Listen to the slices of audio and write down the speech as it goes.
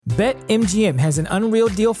BetMGM has an unreal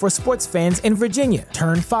deal for sports fans in Virginia.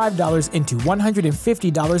 Turn $5 into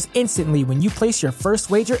 $150 instantly when you place your first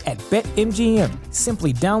wager at BetMGM.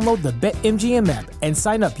 Simply download the BetMGM app and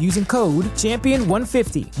sign up using code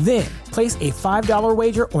Champion150. Then, place a $5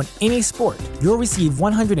 wager on any sport. You'll receive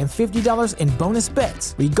 $150 in bonus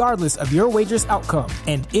bets, regardless of your wager's outcome.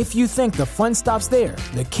 And if you think the fun stops there,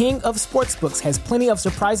 the King of Sportsbooks has plenty of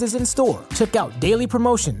surprises in store. Check out daily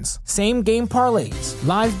promotions, same-game parlays,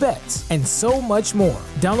 live bets, and so much more.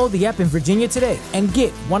 Download the app in Virginia today and get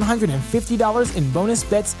 $150 in bonus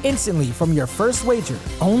bets instantly from your first wager.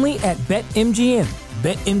 Only at BetMGM.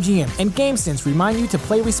 BetMGM and GameSense remind you to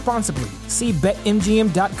play responsibly. See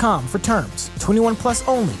BetMGM.com for terms. 21 plus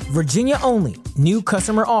only. Virginia only. New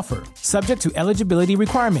customer offer. Subject to eligibility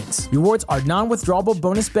requirements. Rewards are non-withdrawable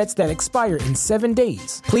bonus bets that expire in 7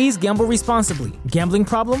 days. Please gamble responsibly. Gambling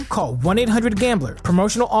problem? Call 1-800-GAMBLER.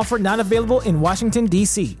 Promotional offer not available in Washington,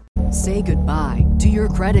 D.C. Say goodbye to your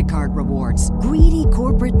credit card rewards. Greedy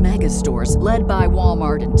corporate mega stores, led by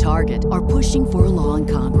Walmart and Target, are pushing for a law in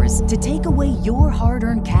Congress to take away your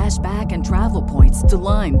hard-earned cash back and travel points to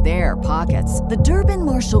line their pockets. The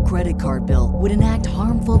Durbin-Marshall credit card bill would enact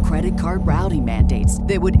harmful credit card routing mandates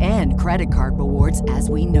that would end credit card rewards as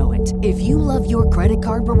we know it. If you love your credit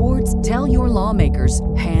card rewards, tell your lawmakers,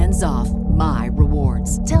 hands off my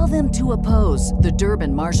rewards. Tell them to oppose the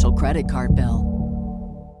Durbin-Marshall credit card bill.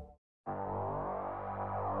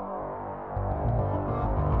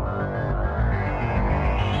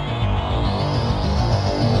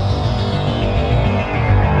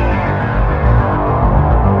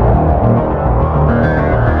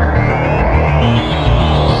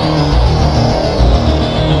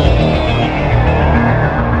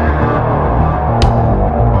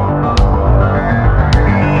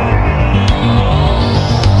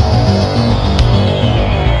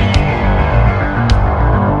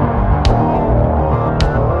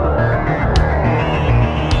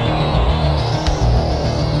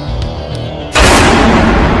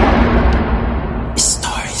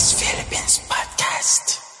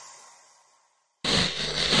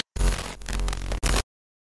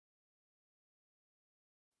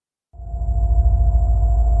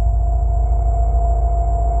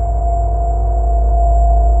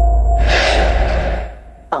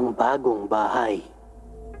 Ang bagong bahay.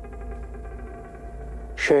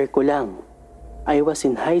 Share ko lang, I was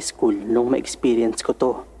in high school nung ma-experience ko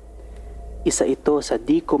to. Isa ito sa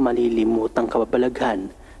di ko malilimutang kababalaghan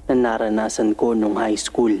na naranasan ko nung high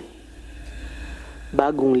school.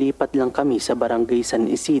 Bagong lipat lang kami sa barangay San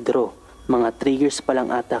Isidro, mga 3 years pa lang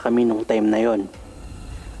ata kami nung time na yon.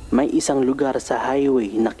 May isang lugar sa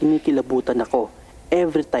highway na kinikilabutan ako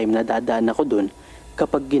every time na dadaan ako dun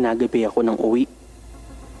kapag ginagabi ako ng uwi.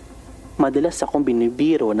 Madalas akong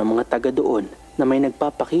binibiro ng mga taga doon na may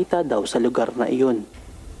nagpapakita daw sa lugar na iyon.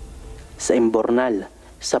 Sa Imbornal,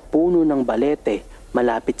 sa puno ng balete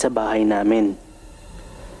malapit sa bahay namin.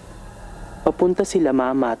 Papunta sila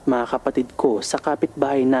mama at mga kapatid ko sa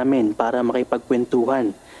kapitbahay namin para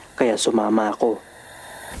makipagkwentuhan, kaya sumama ako.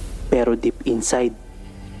 Pero deep inside,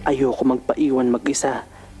 ayoko magpaiwan mag-isa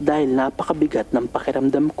dahil napakabigat ng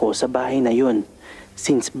pakiramdam ko sa bahay na yun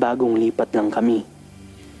since bagong lipat lang kami.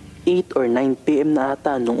 8 or 9 PM na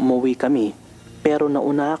ata nung umuwi kami, pero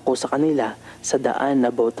nauna ako sa kanila sa daan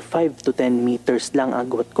na about 5 to 10 meters lang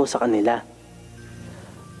agwat ko sa kanila.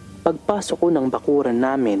 Pagpasok ko ng bakuran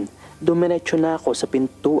namin, dumiretso na ako sa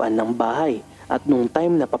pintuan ng bahay at nung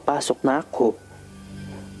time na papasok na ako,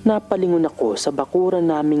 napalingon ako sa bakuran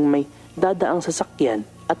naming may dadaang sasakyan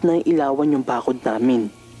at naiilawan yung bakod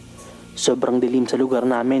namin. Sobrang dilim sa lugar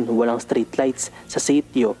namin, walang street lights sa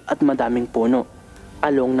sitio at madaming puno.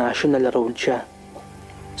 Along National Road siya.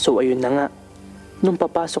 So ayun na nga, nung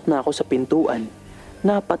papasok na ako sa pintuan,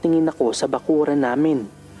 napatingin ako sa bakuran namin.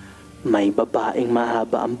 May babaeng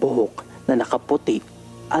mahaba ang buhok na nakaputi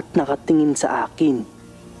at nakatingin sa akin.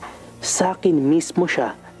 Sa akin mismo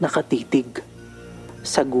siya nakatitig.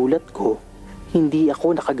 Sa gulat ko, hindi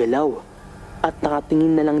ako nakagalaw at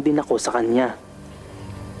nakatingin na lang din ako sa kanya.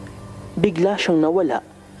 Bigla siyang nawala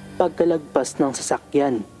pagkalagpas ng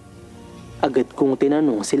sasakyan. Agad kong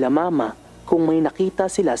tinanong sila mama kung may nakita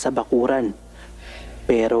sila sa bakuran.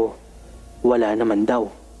 Pero wala naman daw.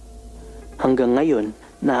 Hanggang ngayon,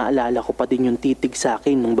 naaalala ko pa din yung titig sa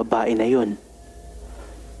akin ng babae na yun.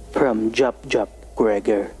 From Jop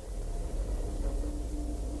Gregor.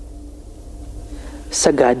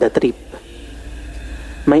 Sagada trip.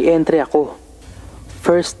 May entry ako.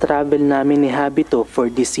 First travel namin ni Habi to for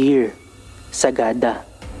this year. Sagada.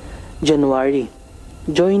 January.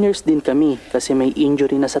 Joiners din kami kasi may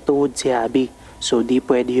injury na sa tuhod si Habi, So di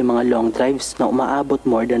pwede yung mga long drives na umaabot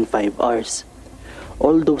more than 5 hours.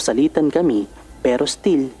 Although salitan kami, pero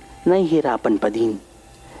still, nahihirapan pa din.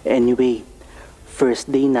 Anyway, first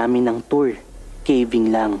day namin ng tour, caving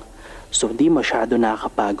lang. So di masyado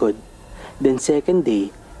nakakapagod. Then second day,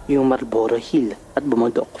 yung Marlboro Hill at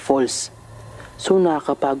Bumodok Falls. So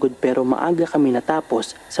nakakapagod pero maaga kami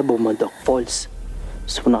natapos sa Bumodok Falls.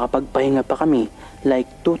 So nakapagpahinga pa kami like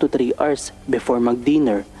 2 to 3 hours before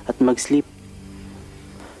mag-dinner at mag-sleep.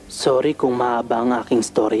 Sorry kung mahaba ang aking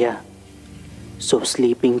storya. So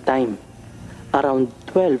sleeping time, around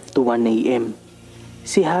 12 to 1 a.m.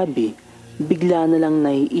 Si Habi bigla na lang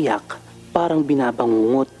naiiyak, parang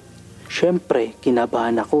binabangungot. Syempre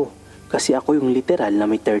kinabahan ako kasi ako yung literal na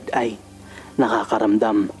may third eye.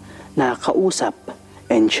 Nakakaramdam, nakakausap,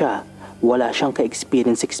 and siya, wala siyang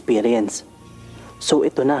ka-experience. So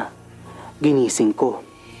ito na, ginising ko.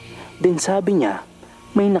 Then sabi niya,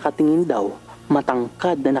 may nakatingin daw,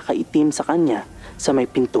 matangkad na nakaitim sa kanya sa may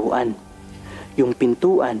pintuan. Yung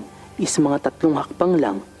pintuan is mga 3 hakbang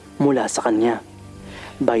lang mula sa kanya.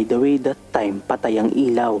 By the way, that time patay ang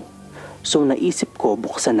ilaw. So naisip ko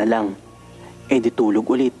buksan na lang. E di tulog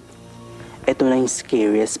ulit. Ito na yung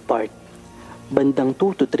scariest part. Bandang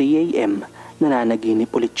 2 to 3 a.m. nananaginip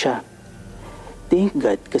ulit siya. Thank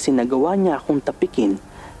God kasi nagawa niya akong tapikin,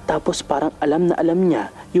 tapos parang alam na alam niya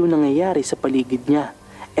yung nangyayari sa paligid niya.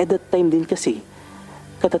 At that time din kasi,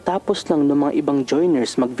 katatapos lang ng mga ibang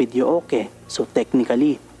joiners mag-video okay, so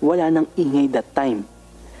technically, wala nang ingay that time.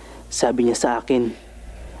 Sabi niya sa akin,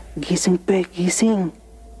 "Gising pe, gising."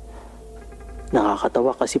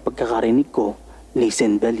 Nakakatawa kasi pagkakarinig ko,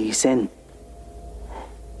 listen ba listen.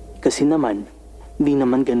 Kasi naman, di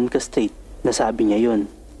naman ganun ka-straight na sabi niya yon.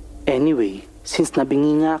 Anyway, since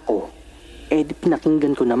nabingi nga ako, di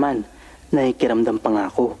pinakinggan ko naman, nakikiramdam pa nga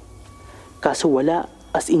ako. Kaso wala,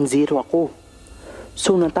 as in zero ako.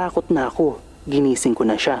 So natakot na ako, ginising ko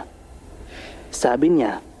na siya. Sabi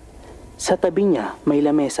niya, sa tabi niya may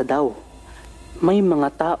lamesa daw. May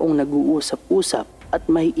mga taong nag-uusap-usap at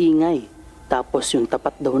may ingay. Tapos yung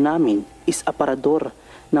tapat daw namin is aparador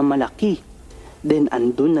na malaki. Then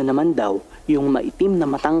andun na naman daw yung maitim na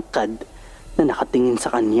matangkad na nakatingin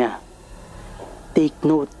sa kanya. Take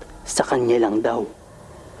note, sa kanya lang daw.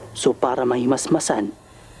 So para mahimasmasan,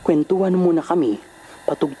 kwentuhan muna kami,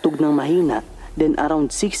 patugtog ng mahina. Then around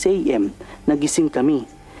 6 a.m. nagising kami.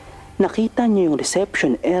 Nakita niya yung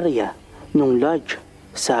reception area nung lodge.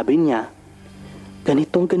 Sabi niya,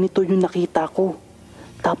 ganito yung nakita ko.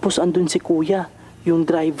 Tapos andun si kuya, yung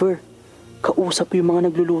driver. Kausap yung mga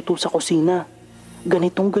nagluluto sa kusina.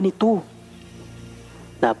 Ganito.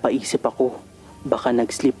 Napaisip ako, baka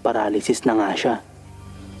nag-sleep paralysis na nga siya.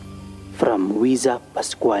 From Wiza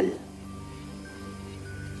Pascual.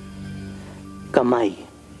 Kamay,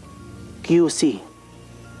 QC.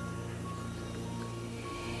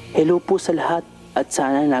 Hello po sa lahat at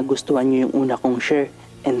sana nagustuhan niyo yung una kong share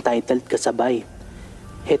entitled Kasabay.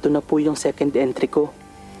 Heto na po yung second entry ko.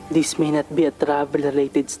 This may not be a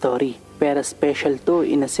travel-related story, pero special to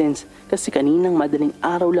in a sense kasi kaninang madaling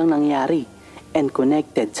araw lang nangyari and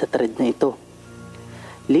connected sa thread na ito.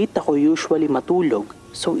 Late ako usually matulog,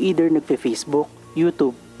 so either nagpe-Facebook,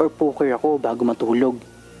 YouTube, or poker ako bago matulog.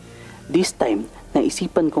 This time,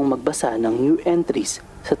 naisipan kong magbasa ng new entries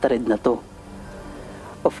sa thread na to.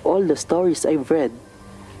 Of all the stories I've read,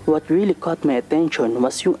 what really caught my attention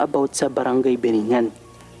was yung about sa Barangay Beningan.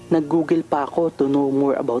 Nag-google pa ako to know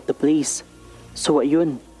more about the place. So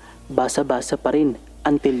ayun, basa-basa pa rin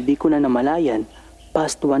until di ko na namalayan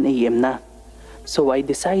past 1 a.m. na. So I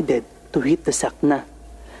decided to hit the sack na.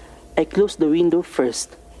 I closed the window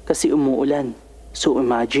first kasi umuulan. So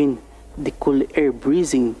imagine, the cool air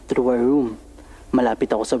breezing through our room.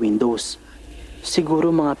 Malapit ako sa windows.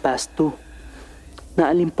 Siguro mga past 2.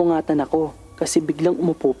 Naalimpungatan ako kasi biglang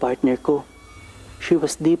umupo partner ko. She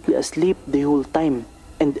was deeply asleep the whole time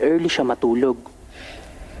and early siya matulog.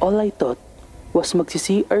 All I thought was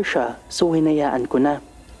magsi-CR siya so hinayaan ko na.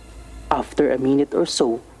 After a minute or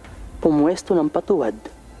so, pumwesto ng patuwad.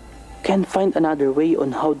 Can't find another way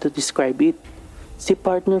on how to describe it. Si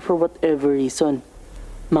partner for whatever reason.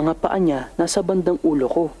 Mga paa niya nasa bandang ulo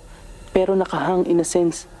ko. Pero nakahang in a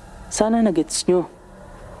sense, sana nagets nyo.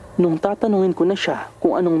 Nung tatanungin ko na siya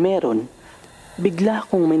kung anong meron, bigla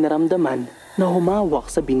kong may naramdaman na humawak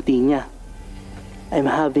sa binti niya. I'm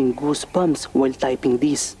having goosebumps while typing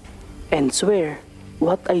this. And swear,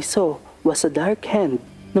 what I saw was a dark hand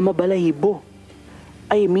na mabalahibo.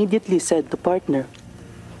 I immediately said to partner,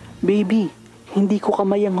 "Baby, hindi ko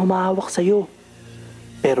kamay ang humahawak sa'yo."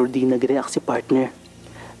 Pero di nag-react si partner.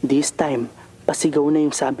 This time, pasigaw na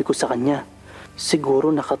yung sabi ko sa kanya. Siguro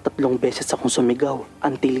nakatatlong beses akong sumigaw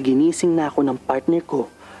until ginising na ako ng partner ko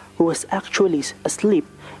who was actually asleep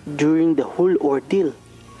during the whole ordeal.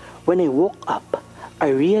 When I woke up,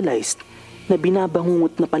 I realized na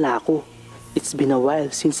binabangungot na pala ako. It's been a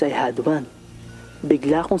while since I had one.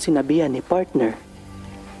 Bigla akong sinabihan ni partner,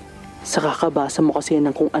 sa kakabasa mo kasi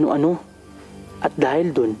ng kung ano-ano. At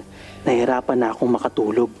dahil dun, nahirapan na akong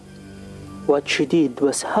makatulog. What she did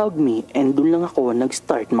was hug me and dun lang ako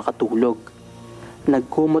nag-start makatulog.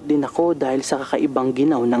 Nagkumot din ako dahil sa kakaibang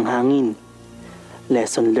ginaw ng hangin.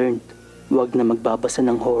 Lesson learned, wag na magbabasa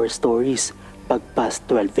ng horror stories pag past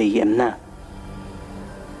 12 a.m. na.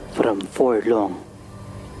 From Forlong.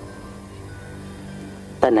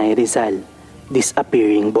 Tanay, Rizal,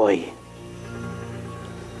 Disappearing Boy.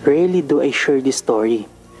 Rarely do I share this story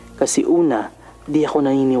kasi una, di ako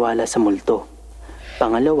naniniwala sa multo.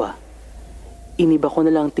 Pangalawa, iniba ko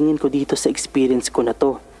na lang tingin ko dito sa experience ko na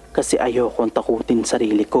to kasi ayokong takutin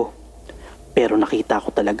sarili ko. Pero nakita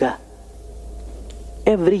ko talaga.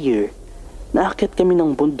 Every year, naakyat kami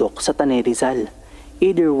ng bundok sa Tanay, Rizal,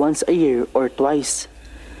 either once a year or twice.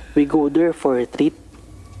 We go there for a retreat.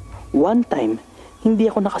 One time, hindi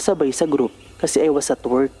ako nakasabay sa group kasi I was at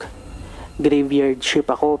work. Graveyard shift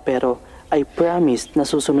ako pero I promised na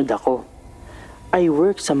susunod ako. I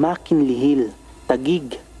work sa McKinley Hill,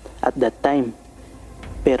 Taguig, at that time.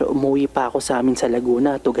 Pero umuwi pa ako sa amin sa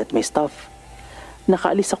Laguna to get my stuff.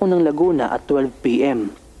 Nakaalis ako ng Laguna at 12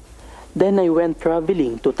 p.m. Then I went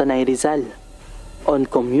traveling to Tanay, Rizal, on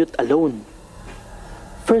commute alone.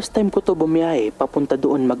 First time ko to bumiyahe papunta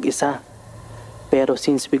doon mag-isa. Pero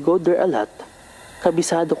since we go there a lot,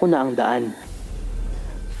 kabisado ko na ang daan.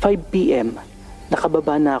 5 p.m.,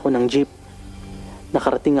 nakababa na ako ng jeep.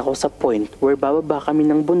 Nakarating ako sa point where bababa kami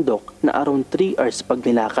ng bundok na around 3 hours pag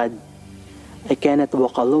nilakad. I cannot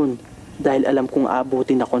walk alone dahil alam kong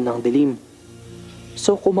aabutin ako ng dilim.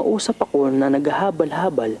 So kumausap ako na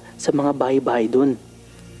naghahabal-habal sa mga bahay-bahay doon.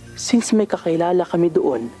 Since may kakilala kami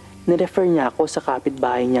doon, nirefer niya ako sa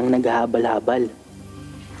kapitbahay niyang naghahabal-habal.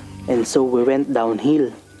 And so we went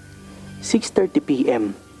downhill. 6:30 p.m.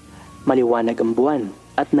 Maliwanag ang buwan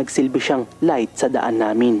at nagsilbi siyang light sa daan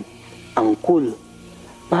namin. Ang cool.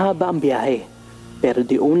 Mahaba ang biyahe. Pero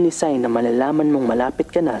the only sign na malalaman mong malapit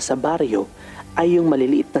ka na sa baryo ay yung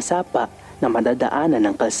maliliit na sapa na madadaanan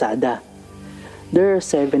ng kalsada. There are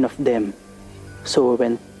 7 of them. So we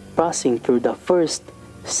went passing through the first,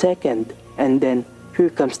 second, and then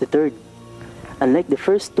here comes the third. Unlike the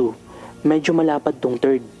first two, medyo malapad tong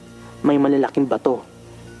third. May malalaking bato.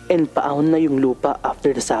 And paahon na yung lupa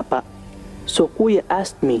after the sapa. So kuya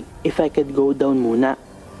asked me if I could go down muna.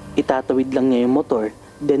 Itatawid lang niya yung motor,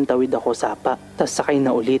 then tawid ako sapa, tas sakay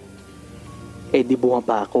na ulit. Eh di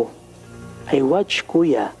bumaba ako. I watched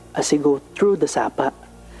kuya as he go through the sapa.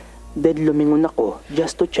 Then lumingon ako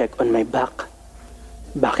just to check on my back.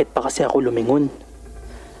 Bakit pa kasi ako lumingon?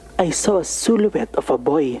 I saw a silhouette of a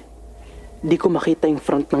boy. Di ko makita yung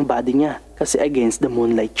front ng body niya kasi against the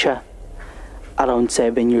moonlight siya. Around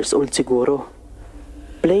 7 years old siguro.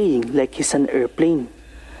 Playing like he's an airplane.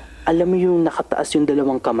 Alam mo yung nakataas yung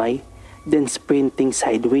dalawang kamay, then sprinting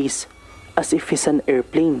sideways as if he's an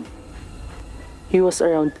airplane. He was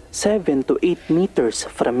around 7 to 8 meters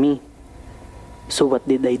from me. So what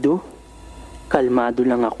did I do? Kalmado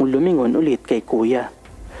lang akong lumingon ulit kay kuya.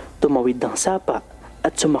 Tumawid ng sapa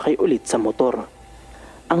at sumakay ulit sa motor.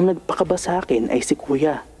 Ang nagpakaba sa akin ay si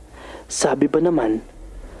kuya. Sabi ba naman,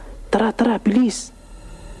 "Tara, tara, bilis!"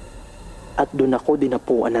 At doon ako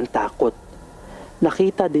dinapuan ng takot.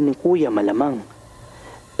 Nakita din ni kuya malamang.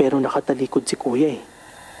 Pero nakatalikod si kuya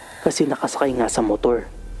kasi nakasakay nga sa motor.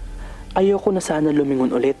 Ayoko na sana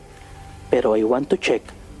lumingon ulit. Pero I want to check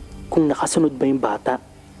kung nakasunod ba yung bata.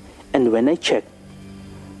 And when I checked,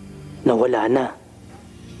 nawala na.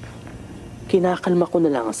 Kinakalma ko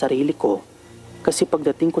na lang ang sarili ko kasi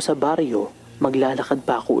pagdating ko sa baryo, maglalakad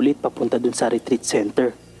pa ako ulit papunta dun sa retreat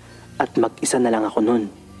center. At mag-isa na lang ako nun.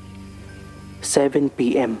 7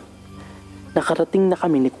 p.m. Nakarating na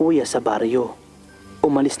kami ni kuya sa baryo.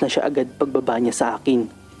 Umalis na siya agad pagbaba niya sa akin.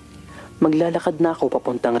 Maglalakad na ako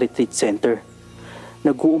papuntang retreat center.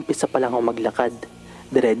 Nag-uumpisa pa lang ako maglakad.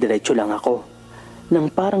 Dire-diretso lang ako.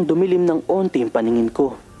 Nang parang dumilim ng onti yung paningin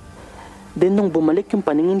ko. Then nung bumalik yung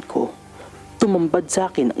paningin ko, tumambad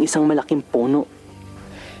sa akin ang isang malaking puno.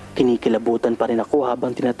 Kinikilabutan pa rin ako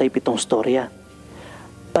habang tinatype itong storya.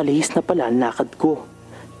 Palihis na pala ang lakad ko.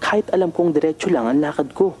 Kahit alam kong diretso lang ang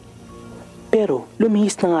lakad ko. Pero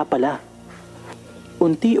lumihis na nga pala.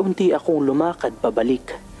 Unti-unti akong lumakad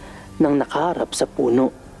pabalik nang nakaharap sa puno.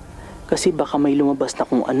 Kasi baka may lumabas na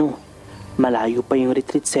kung ano. Malayo pa yung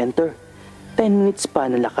retreat center. 10 minutes pa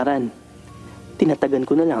na lakaran. Tinatagan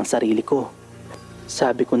ko na lang ang sarili ko.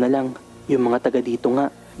 Sabi ko na lang, yung mga taga dito nga,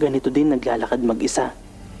 ganito din naglalakad mag-isa.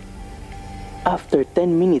 After 10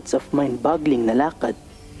 minutes of mind-boggling na lakad,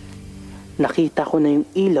 nakita ko na yung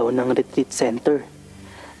ilaw ng retreat center.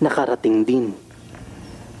 Nakarating din.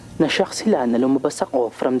 Nashock sila na lumabas ako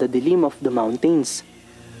from the dilim of the mountains.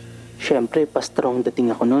 Syempre, pa-strong dating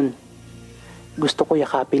ako nun. Gusto ko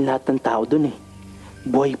yakapin lahat ng tao dun eh.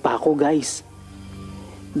 Buhay pa ako, guys.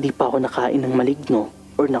 Di pa ako nakain ng maligno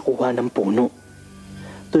or nakuha ng puno.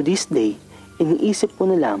 To this day, iniisip ko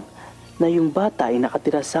na lang na yung bata ay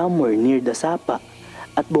nakatira somewhere near the sapa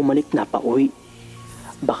at bumalik na pa uwi.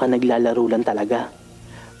 Baka naglalaro lang talaga.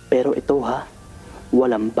 Pero ito ha,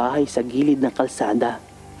 walang bahay sa gilid ng kalsada.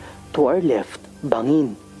 To our left,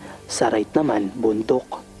 bangin. Sa right naman,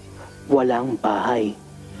 bundok. Walang bahay.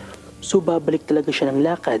 So babalik talaga siya ng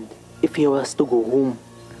lakad if he was to go home.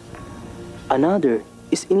 Another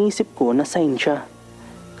is inisip ko na sign siya.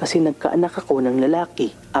 Kasi nagkaanak ako ng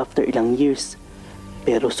lalaki after ilang years.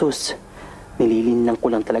 Pero sus, nililinlang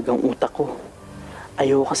ko lang talagang utak ko.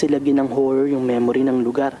 Ayaw kasi lagyan ng horror yung memory ng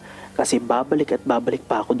lugar kasi babalik at babalik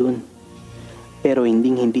pa ako dun. Pero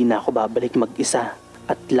hindi na ako babalik mag-isa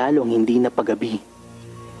at lalong hindi na paggabi.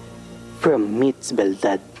 From Meets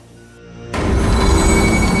Beldad.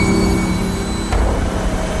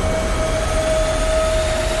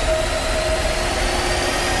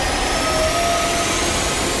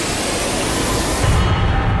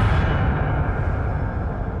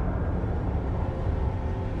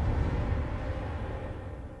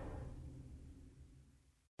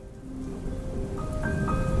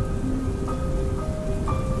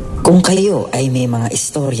 Kung kayo ay may mga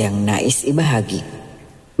istoryang nais ibahagi,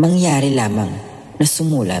 mangyari lamang na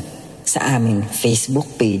sumulat sa aming Facebook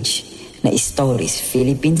page na Stories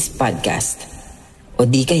Philippines Podcast o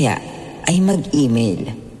di kaya ay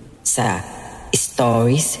mag-email sa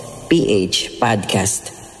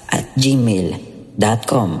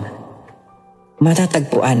storiesphpodcast@gmail.com.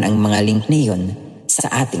 Matatagpuan ang mga link na iyon sa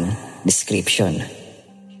ating description.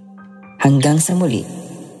 Hanggang sa muli,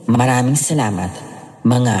 maraming salamat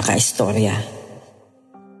mga kaistorya.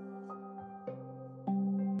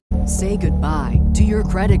 Say goodbye to your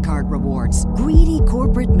credit card rewards. Greedy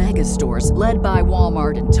corporate mega stores, led by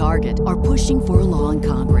Walmart and Target, are pushing for a law in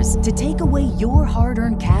Congress to take away your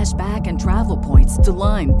hard-earned cash back and travel points to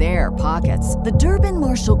line their pockets. The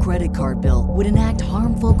Durbin-Marshall credit card bill would enact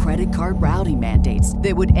harmful credit card routing mandates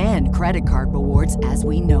that would end credit card rewards as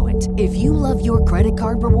we know it. If you love your credit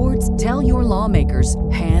card rewards, tell your lawmakers,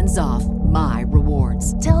 hands off my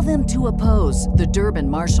rewards. Tell them to oppose the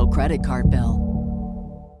Durbin-Marshall credit card bill.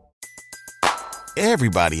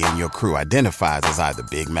 Everybody in your crew identifies as either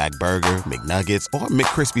Big Mac Burger, McNuggets, or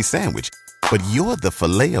McCrispy Sandwich. But you're the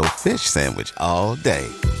Filet-O-Fish Sandwich all day.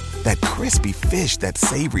 That crispy fish, that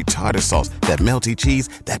savory tartar sauce, that melty cheese,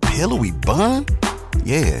 that pillowy bun.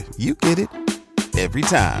 Yeah, you get it. Every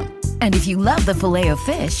time. And if you love the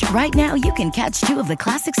Filet-O-Fish, right now you can catch two of the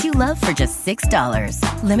classics you love for just $6.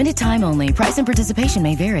 Limited time only. Price and participation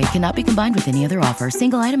may vary. Cannot be combined with any other offer.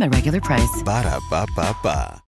 Single item at regular price. Ba-da-ba-ba-ba.